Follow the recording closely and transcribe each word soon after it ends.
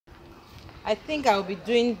I think I'll be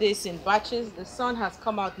doing this in batches. The sun has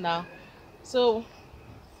come out now, so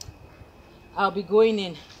I'll be going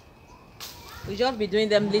in. We just be doing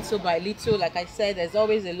them little by little. Like I said, there's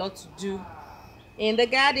always a lot to do in the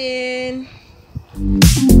garden.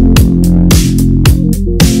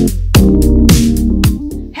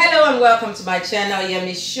 Hello and welcome to my channel,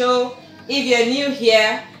 Yemi Show. If you're new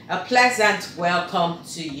here, a pleasant welcome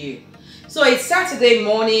to you. So it's Saturday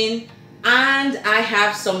morning and I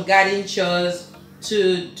have some garden chores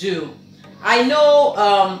to do. I know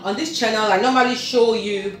on this channel I normally show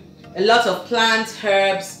you a lot of plants,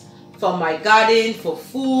 herbs for my garden, for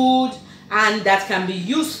food, and that can be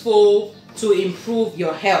useful to improve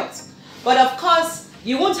your health. But of course,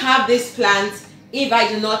 you won't have these plants if I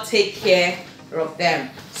do not take care of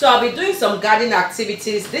them. So I'll be doing some garden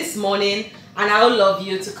activities this morning and I would love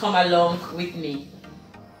you to come along with me.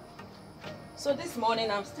 So this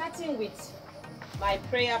morning I'm starting with my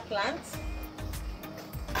prayer plant.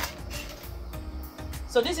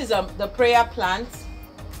 So this is the prayer plant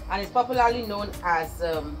and it's popularly known as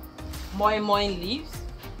moi moi leaves.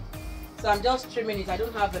 So I'm just trimming it. I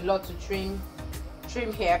don't have a lot to trim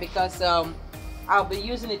here because I'll be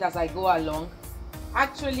using it as I go along.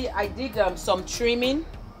 Actually, I did some trimming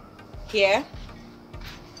here.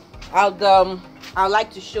 I'd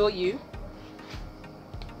like to show you.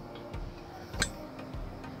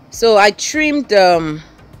 So I trimmed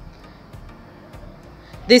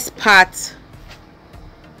this part.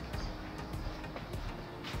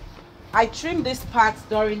 I trimmed this part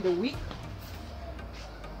during the week.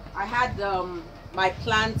 I had my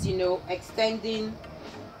plants, extending,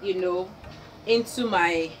 into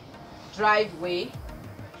my driveway.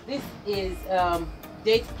 This is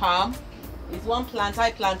date palm. It's one plant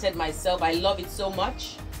I planted myself. I love it so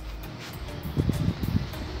much.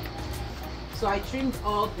 So I trimmed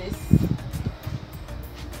all this.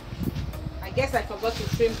 I guess I forgot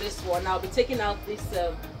to trim this one. I'll be taking out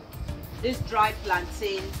this dry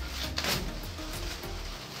plantain.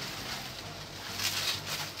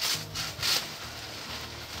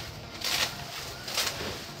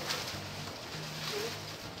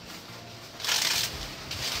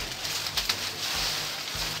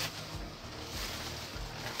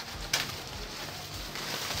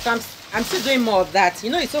 So I'm still doing more of that.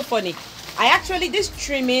 It's so funny. This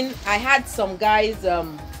trimming, I had some guys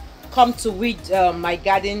come to weed my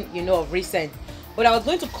garden, of recent. But I was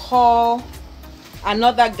going to call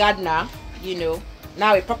another gardener,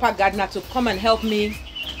 now a proper gardener, to come and help me,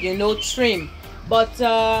 trim. But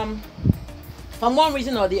from one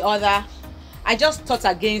reason or the other, I just thought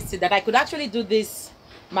against it, that I could actually do this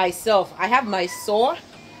myself. I have my saw,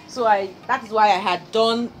 so that is why I had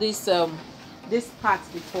done this this part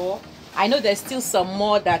before. I know there's still some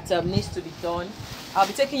more that needs to be done. I'll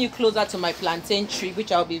be taking you closer to my plantain tree,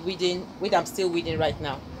 which I'll be weeding, which I'm still weeding right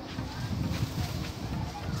now.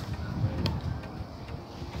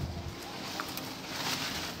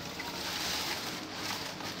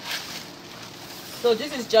 So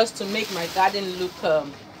this is just to make my garden look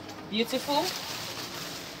beautiful.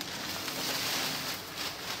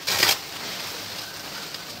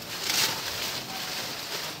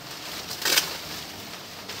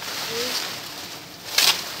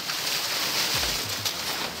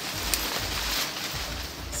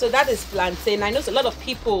 So that is plantain. I know a lot of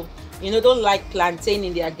people, don't like plantain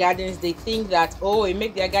in their gardens. They think that, oh, it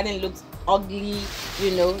makes their garden look ugly.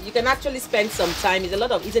 You can actually spend some time.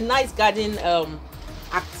 It's a nice garden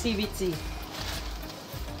activity.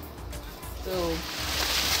 So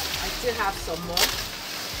I still have some more.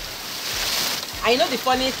 I know the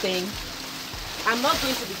funny thing, I'm not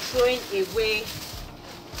going to be throwing away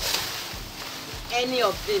any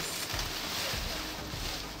of this.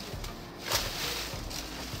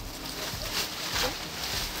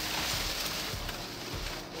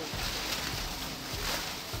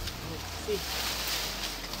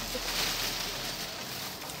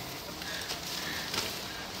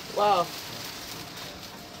 Wow,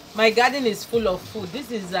 my garden is full of food.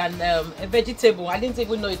 This is a vegetable. I didn't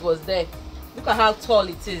even know it was there. Look at how tall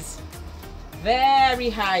it is.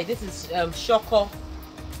 Very high. This is shoko,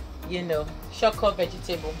 shoko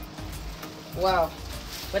vegetable. Wow.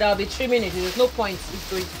 But I'll be trimming it. There's no point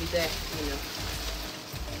it's going to be there,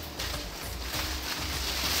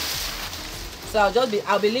 So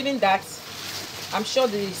I'll be leaving that. I'm sure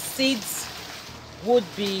the seeds would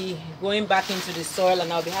be going back into the soil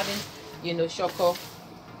and I'll be having, shoko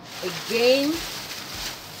again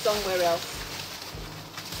somewhere else.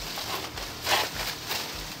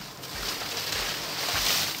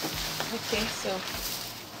 Okay, so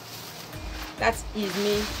that is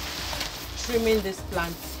me trimming this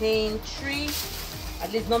plantain tree.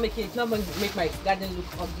 At least it's not going to make my garden look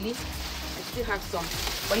ugly. I still have some.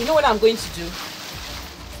 But you know what I'm going to do?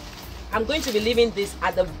 I'm going to be leaving this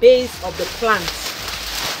at the base of the plant.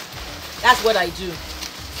 That's what I do.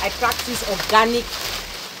 I practice organic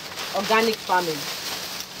farming.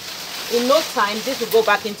 In no time, this will go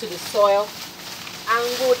back into the soil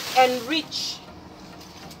and would enrich,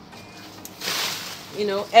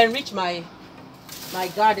 enrich my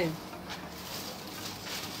garden.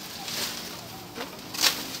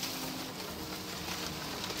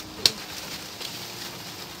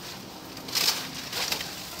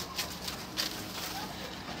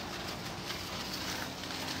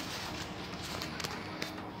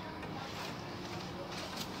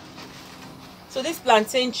 So this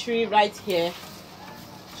plantain tree right here,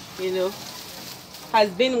 has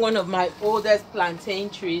been one of my oldest plantain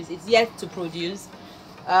trees. It's yet to produce.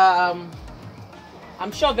 I'm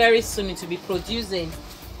sure very soon it will be producing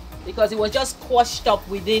because it was just squashed up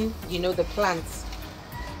within, the plants.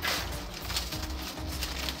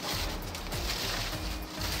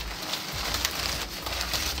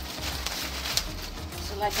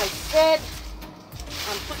 So like I said,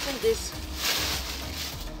 I'm putting this.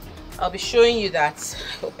 I'll be showing you that.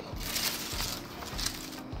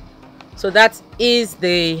 So that is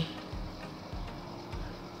the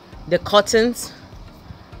cottons.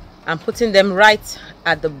 I'm putting them right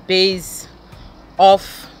at the base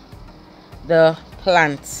of the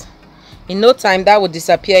plant. In no time that would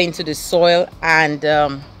disappear into the soil and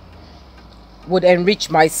would enrich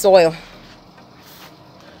my soil.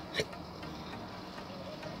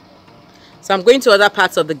 So I'm going to other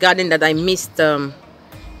parts of the garden that I missed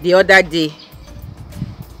the other day.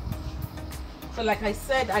 So like I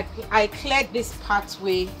said, I cleared this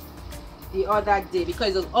pathway the other day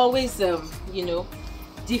because it was always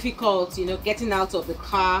difficult, getting out of the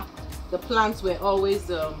car. The plants were always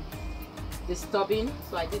disturbing,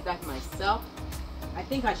 so I did that myself. I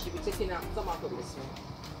think I should be taking out some out of this one.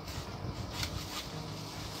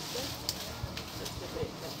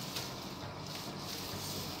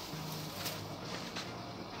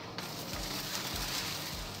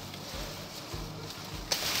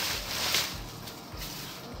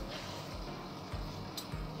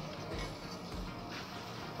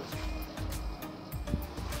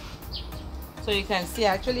 So you can see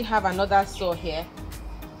I actually have another saw here.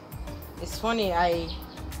 It's funny, I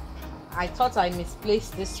thought I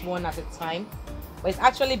misplaced this one at the time, but it's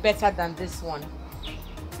actually better than this one.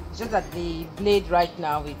 It's just that the blade right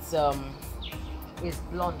now is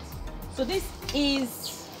blunt. So this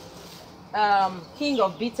is king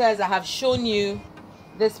of bitters. I have shown you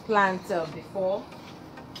this plant before.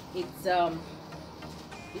 It's a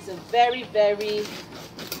very, very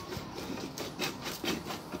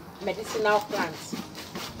medicinal plant.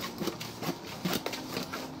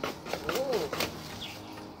 Oh.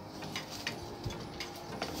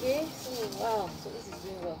 Okay, so wow, so this is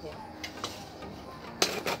doing well here.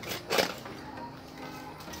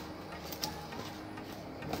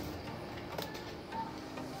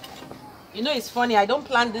 It's funny, I don't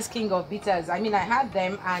plant this king of bitters. I mean, I had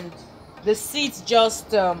them and the seeds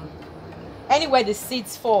just anywhere the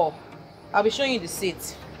seeds fall. I'll be showing you the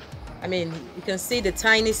seeds. I mean, you can see the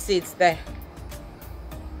tiny seeds there.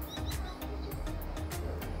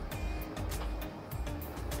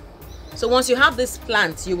 So once you have this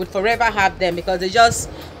plant, you would forever have them because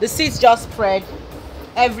the seeds just spread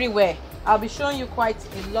everywhere. I'll be showing you quite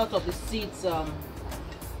a lot of the seeds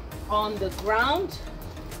on the ground.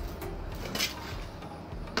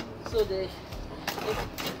 So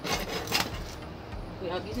we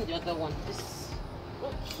are using the other one.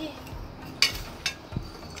 Okay.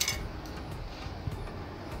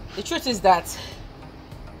 The truth is that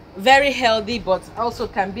very healthy, but also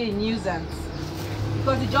can be a nuisance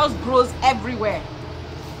because it just grows everywhere.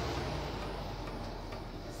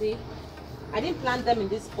 See, I didn't plant them in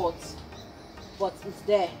this pot, but it's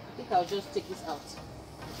there. I think I'll just take this out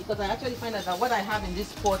because I actually find out that what I have in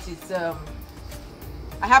this pot is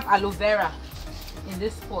I have aloe vera in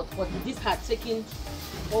this pot, but this had taken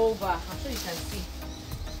over. I'm sure you can see.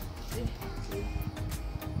 See?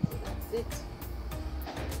 That's it.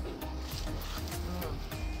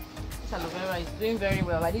 This aloe vera is doing very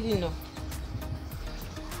well. I didn't know.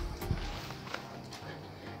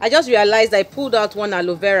 I just realized I pulled out one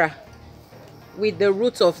aloe vera with the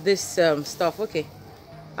root of this stuff. Okay,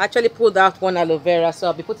 I actually pulled out one aloe vera, so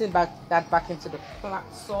I'll be putting that back into the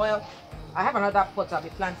soil. I have another pot, I'll be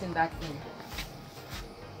planting that in.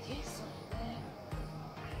 Okay, so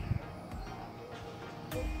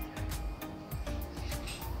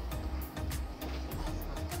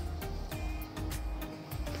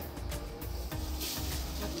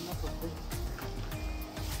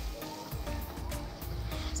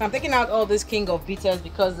So I'm taking out all this king of bitters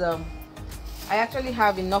because I actually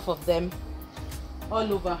have enough of them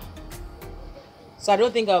all over. So I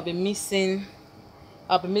don't think I'll be missing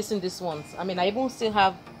these ones. I mean, I even still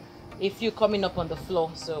have a few coming up on the floor,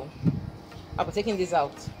 so I'll be taking these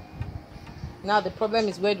out. Now the problem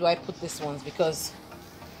is, where do I put these ones? Because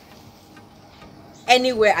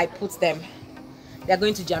anywhere I put them, they're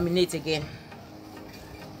going to germinate again.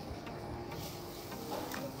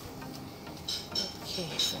 Okay,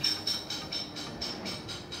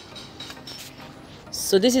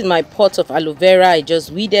 so this is my pot of aloe vera I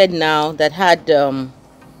just weeded now, that had the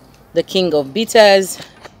king of bitters.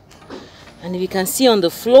 And if you can see on the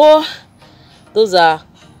floor, those are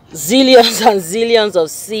zillions and zillions of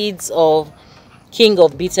seeds of king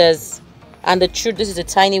of bitters. And the truth, this is a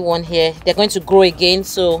tiny one here. They're going to grow again,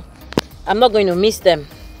 so I'm not going to miss them.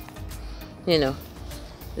 You know,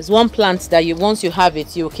 there's one plant that once you have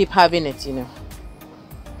it, you'll keep having it, you know.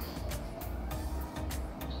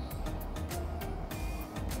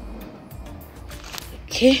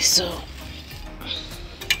 Okay, so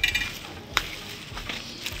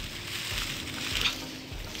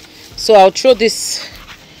I'll throw this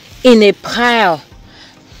in a pile,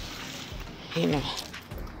 you know.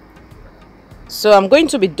 So I'm going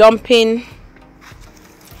to be dumping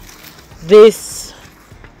this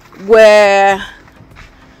where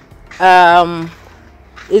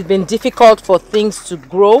it's been difficult for things to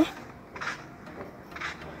grow.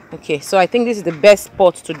 Okay, so I think this is the best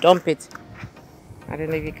spot to dump it. I don't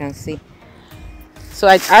know if you can see. So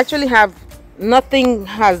I actually have, nothing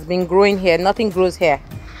has been growing here, nothing grows here.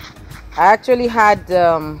 I actually had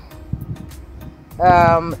a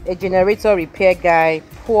generator repair guy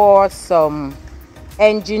pour some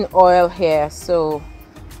engine oil here, so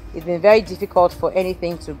it's been very difficult for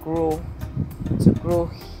anything to grow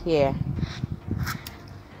here.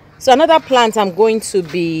 So another plant I'm going to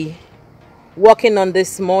be working on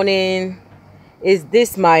this morning is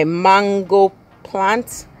this, my mango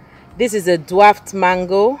plant. This is a dwarfed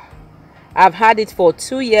mango. I've had it for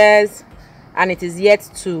 2 years and it is yet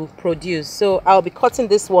to produce, so I'll be cutting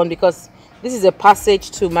this one because this is a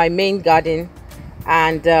passage to my main garden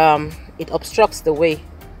and it obstructs the way,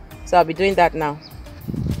 so I'll be doing that now.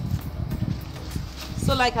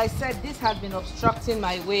 So like I said, this has been obstructing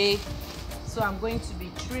my way, so I'm going to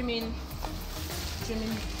be trimming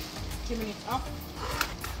it up.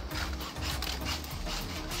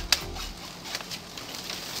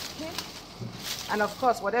 Okay. And of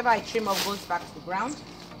course, whatever I trim off goes back to the ground.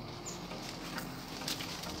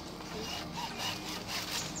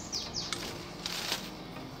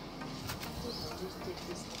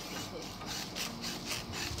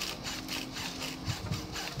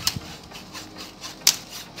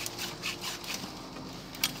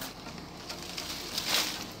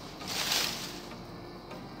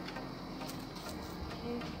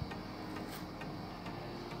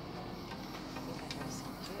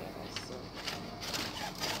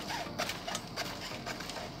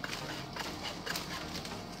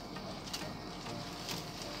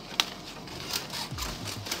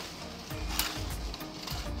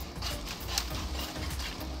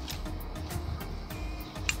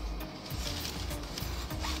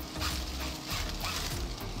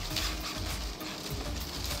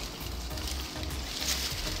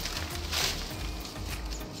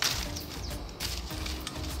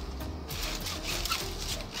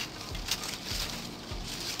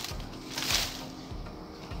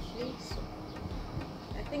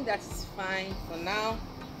 I think that's fine for now.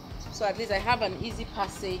 So at least I have an easy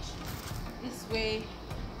passage this way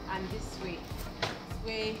and this way, this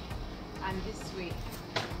way and this way.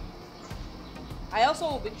 I also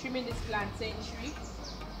will be trimming this plantain tree.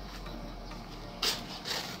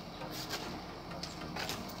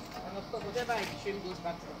 And of course, whatever I trim goes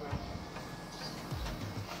back to the ground.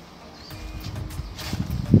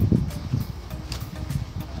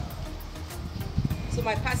 So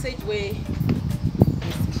my passageway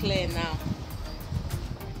is clear now.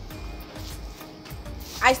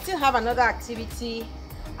 I still have another activity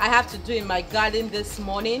I have to do in my garden this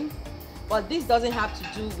morning, but this doesn't have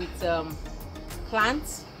to do with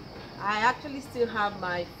plants. I actually still have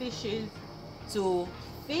my fishes to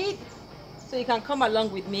feed, so you can come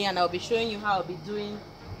along with me and I'll be showing you how I'll be doing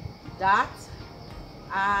that.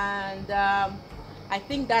 And I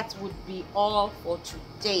think that would be all for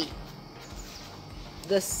today.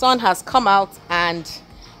 The sun has come out and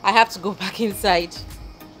I have to go back inside.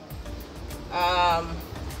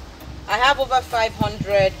 I have over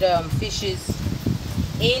 500 fishes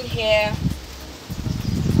in here.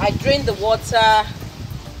 I drained the water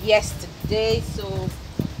yesterday, so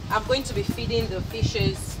I'm going to be feeding the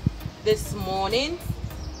fishes this morning.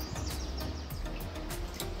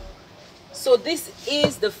 So this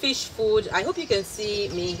is the fish food. I hope you can see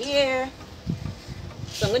me here.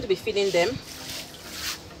 So I'm going to be feeding them.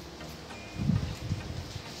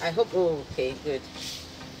 I hope, oh, okay, good.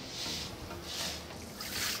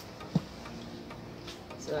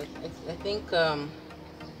 So I think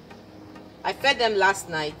I fed them last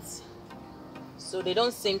night, so they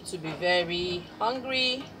don't seem to be very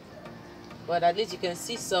hungry, but at least you can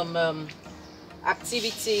see some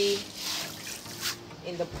activity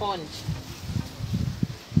in the pond.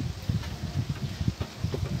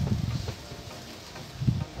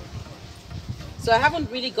 So I haven't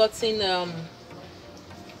really gotten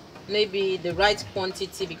maybe the right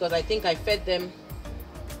quantity, because I think I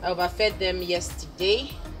overfed them yesterday.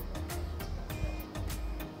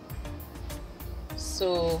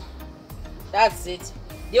 So that's it.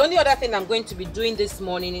 The only other thing I'm going to be doing this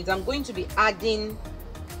morning is I'm going to be adding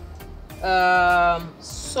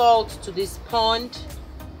salt to this pond.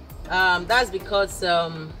 That's because it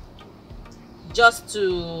helps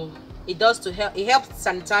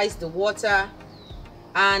sanitize the water,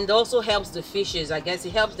 and also helps the fishes. I guess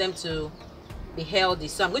it helps them to be healthy.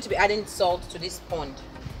 So I'm going to be adding salt to this pond.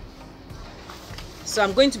 So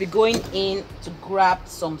I'm going to be going in to grab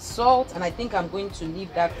some salt, and I think I'm going to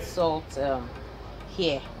leave that salt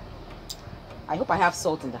here. I hope I have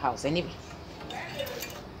salt in the house anyway.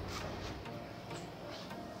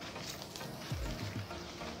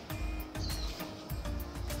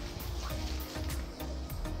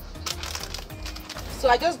 So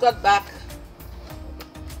I just got back.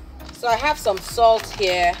 So I have some salt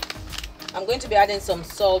here. I'm going to be adding some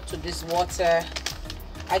salt to this water.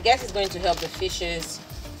 I guess it's going to help the fishes.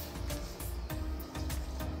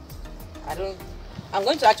 I'm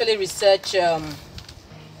going to actually research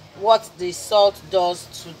what the salt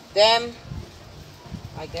does to them,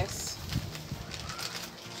 I guess.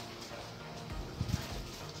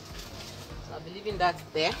 So I'll be leaving that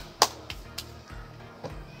there.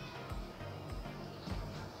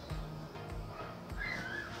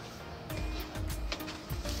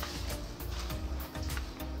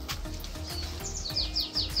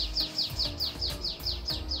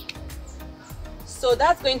 So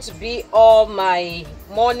that's going to be all my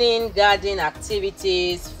morning garden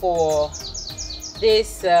activities for this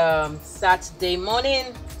Saturday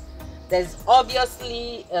morning. There's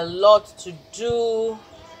obviously a lot to do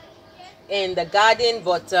in the garden,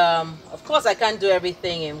 but of course I can't do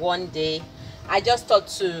everything in one day. I just thought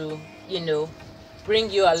to,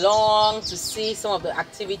 bring you along to see some of the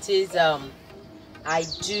activities I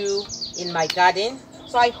do in my garden.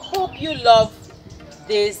 So I hope you love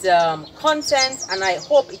this content, and I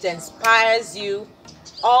hope it inspires you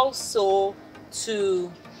also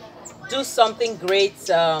to do something great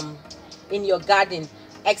in your garden.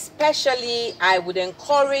 Especially, I would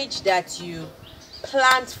encourage that you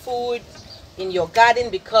plant food in your garden,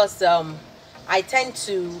 because I tend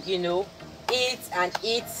to eat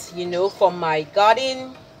from my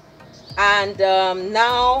garden. And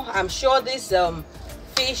now I'm sure this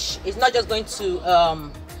fish is not just going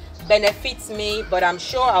to benefits me, but I'm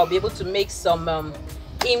sure I'll be able to make some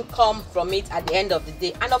income from it at the end of the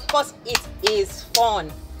day. And of course, it is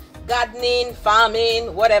fun. Gardening,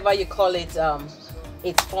 farming, whatever you call it,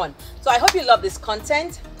 it's fun. So I hope you love this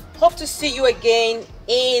content. Hope to see you again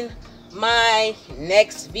in my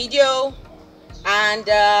next video. And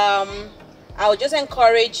I would just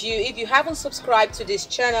encourage you, if you haven't subscribed to this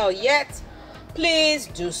channel yet, please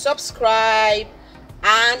do subscribe,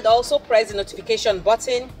 and also press the notification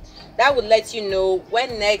button. That will let you know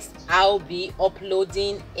when next I'll be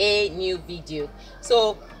uploading a new video.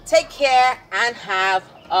 So take care and have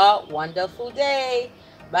a wonderful day.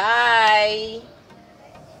 Bye.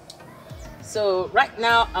 So right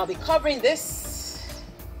now I'll be covering this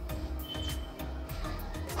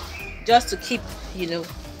just to keep the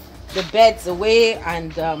birds away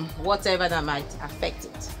and whatever that might affect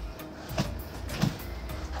it.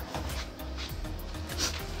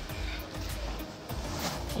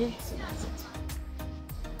 Okay, so that's it.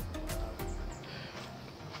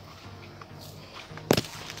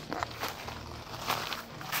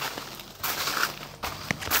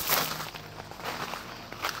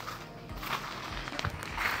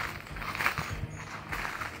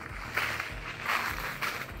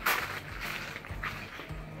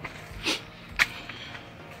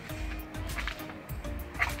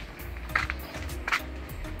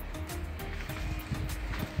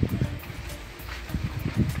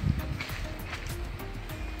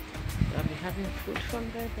 I'll be having food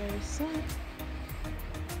from there very soon.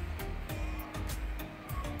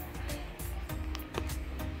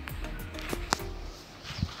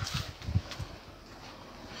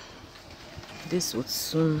 This would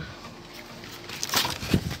soon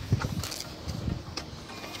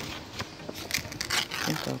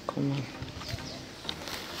Come on.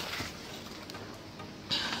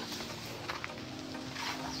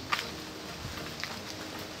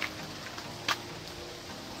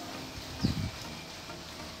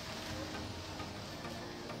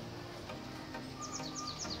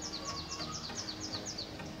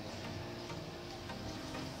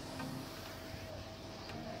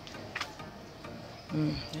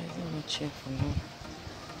 There's not much here for now.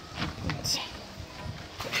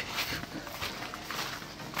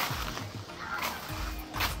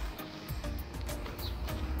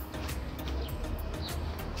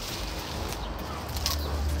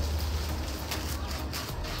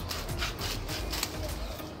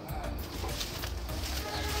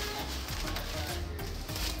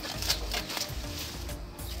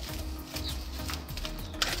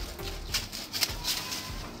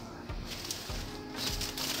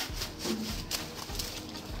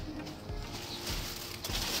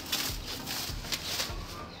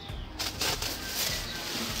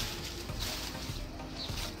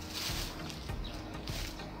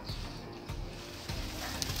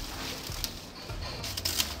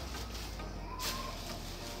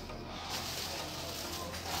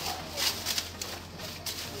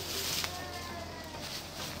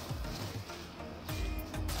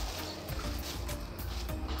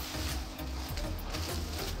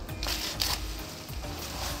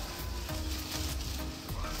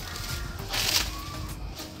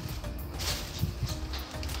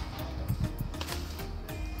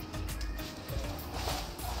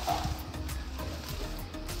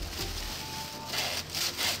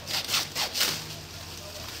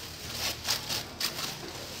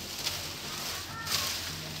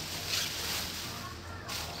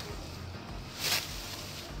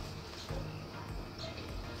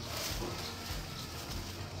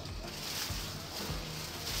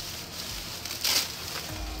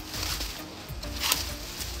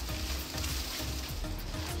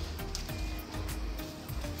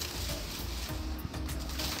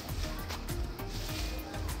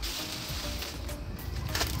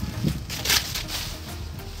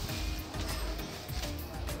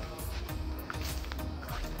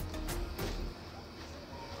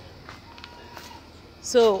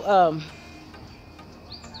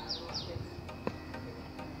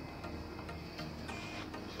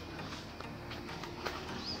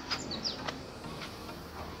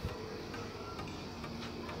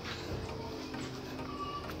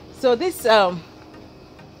 So this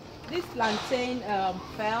plantain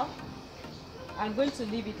fell. I'm going to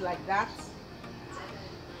leave it like that.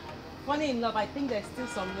 Funny enough, I think there's still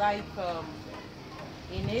some life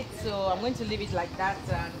in it, so I'm going to leave it like that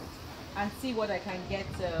and see what I can get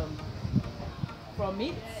from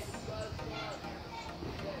it.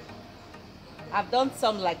 I've done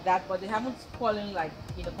some like that, but they haven't fallen like,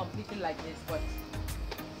 you know, completely like this. But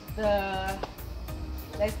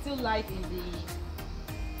there's still life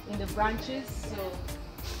in the branches, so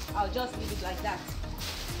I'll just leave it like that.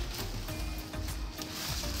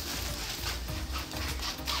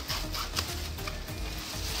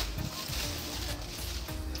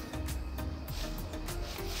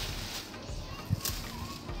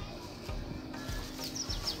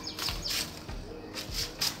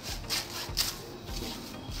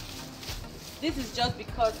 This is just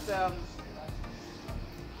because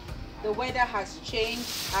the weather has changed,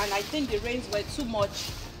 and I think the rains were too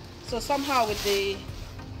much. So somehow with the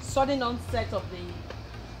sudden onset of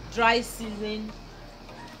the dry season,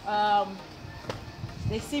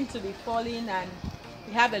 they seem to be falling, and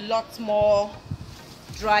we have a lot more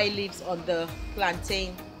dry leaves on the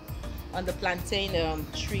plantain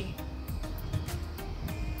tree.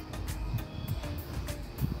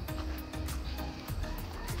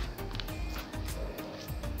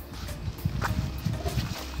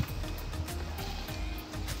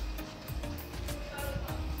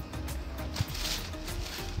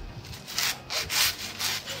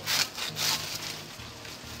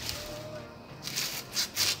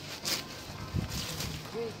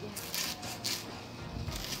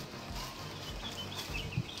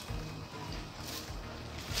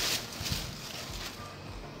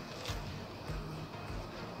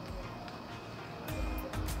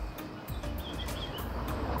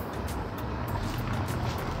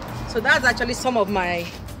 So that's actually some of my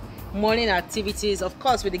morning activities. Of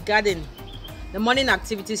course, with the garden, the morning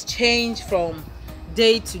activities change from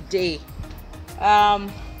day to day. I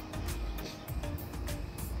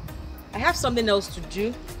have something else to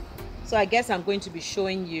do, so I guess I'm going to be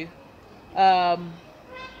showing you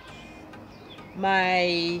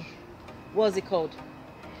my, what's it called?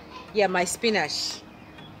 Yeah, my spinach.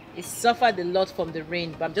 It suffered a lot from the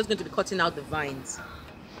rain, but I'm just going to be cutting out the vines.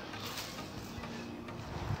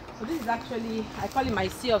 So this is actually, I call it my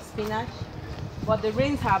sea of spinach, but the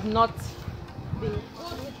rains have not been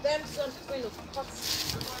good with them, so I'm just going to cut,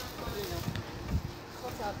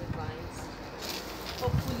 cut out the vines.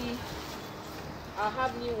 Hopefully I'll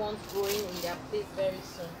have new ones growing in their place very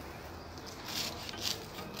soon.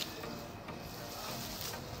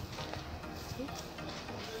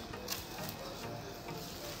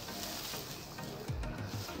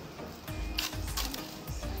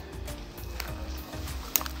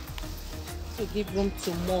 To give room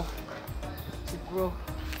to more to grow.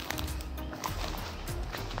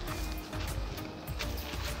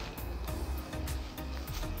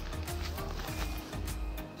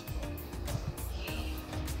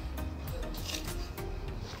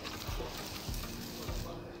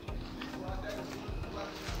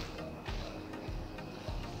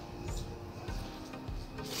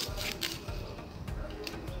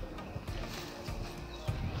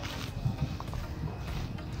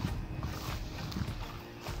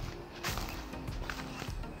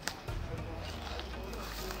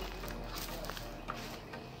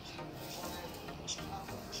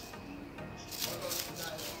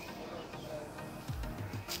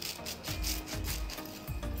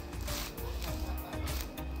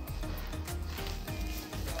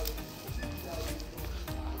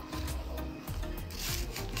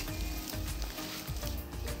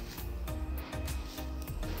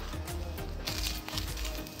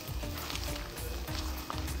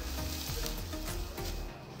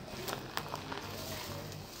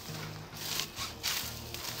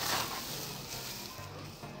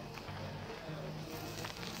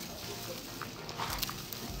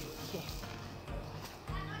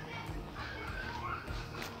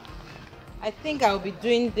 I think I'll be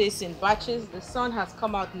doing this in batches. The sun has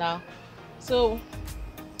come out now, so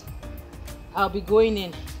I'll be going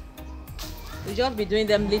in. We'll just be doing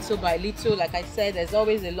them little by little. Like I said, there's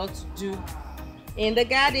always a lot to do in the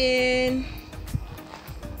garden.